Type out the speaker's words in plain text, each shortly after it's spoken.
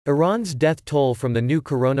Iran's death toll from the new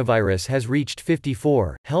coronavirus has reached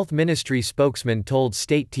 54, Health Ministry spokesman told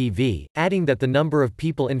State TV, adding that the number of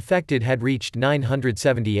people infected had reached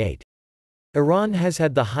 978. Iran has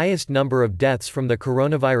had the highest number of deaths from the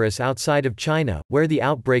coronavirus outside of China, where the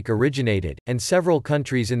outbreak originated, and several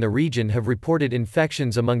countries in the region have reported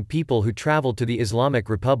infections among people who traveled to the Islamic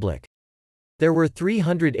Republic. There were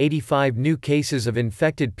 385 new cases of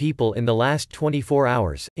infected people in the last 24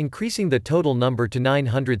 hours, increasing the total number to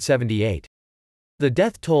 978. The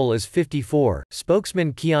death toll is 54,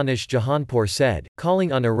 spokesman Kianish Jahanpour said,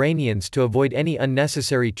 calling on Iranians to avoid any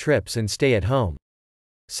unnecessary trips and stay at home.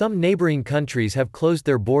 Some neighboring countries have closed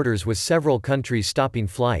their borders, with several countries stopping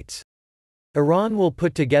flights. Iran will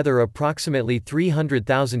put together approximately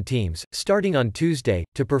 300,000 teams, starting on Tuesday,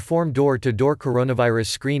 to perform door-to-door coronavirus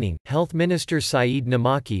screening, Health Minister Saeed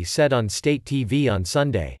Namaki said on State TV on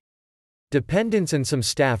Sunday. Dependents and some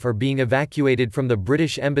staff are being evacuated from the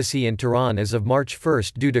British Embassy in Tehran as of March 1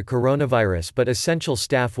 due to coronavirus, but essential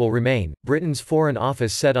staff will remain, Britain's Foreign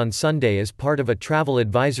Office said on Sunday as part of a travel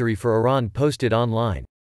advisory for Iran posted online.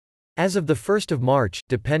 As of the 1st of March,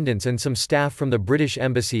 dependents and some staff from the British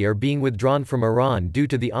Embassy are being withdrawn from Iran due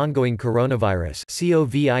to the ongoing coronavirus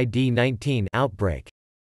COVID-19 outbreak.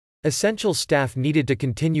 Essential staff needed to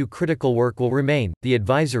continue critical work will remain, the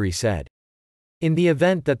advisory said. In the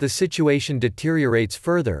event that the situation deteriorates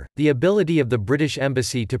further, the ability of the British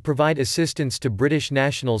Embassy to provide assistance to British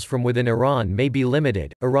nationals from within Iran may be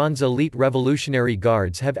limited. Iran's elite Revolutionary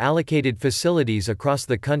Guards have allocated facilities across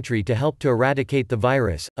the country to help to eradicate the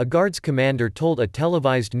virus, a Guards commander told a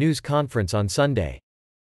televised news conference on Sunday.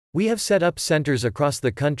 We have set up centers across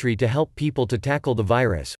the country to help people to tackle the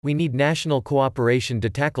virus. We need national cooperation to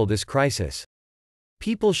tackle this crisis.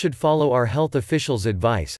 People should follow our health officials'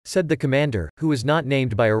 advice, said the commander, who was not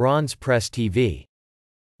named by Iran's press TV.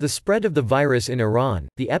 The spread of the virus in Iran,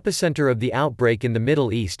 the epicenter of the outbreak in the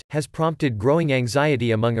Middle East, has prompted growing anxiety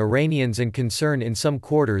among Iranians and concern in some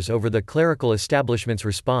quarters over the clerical establishment's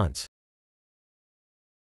response.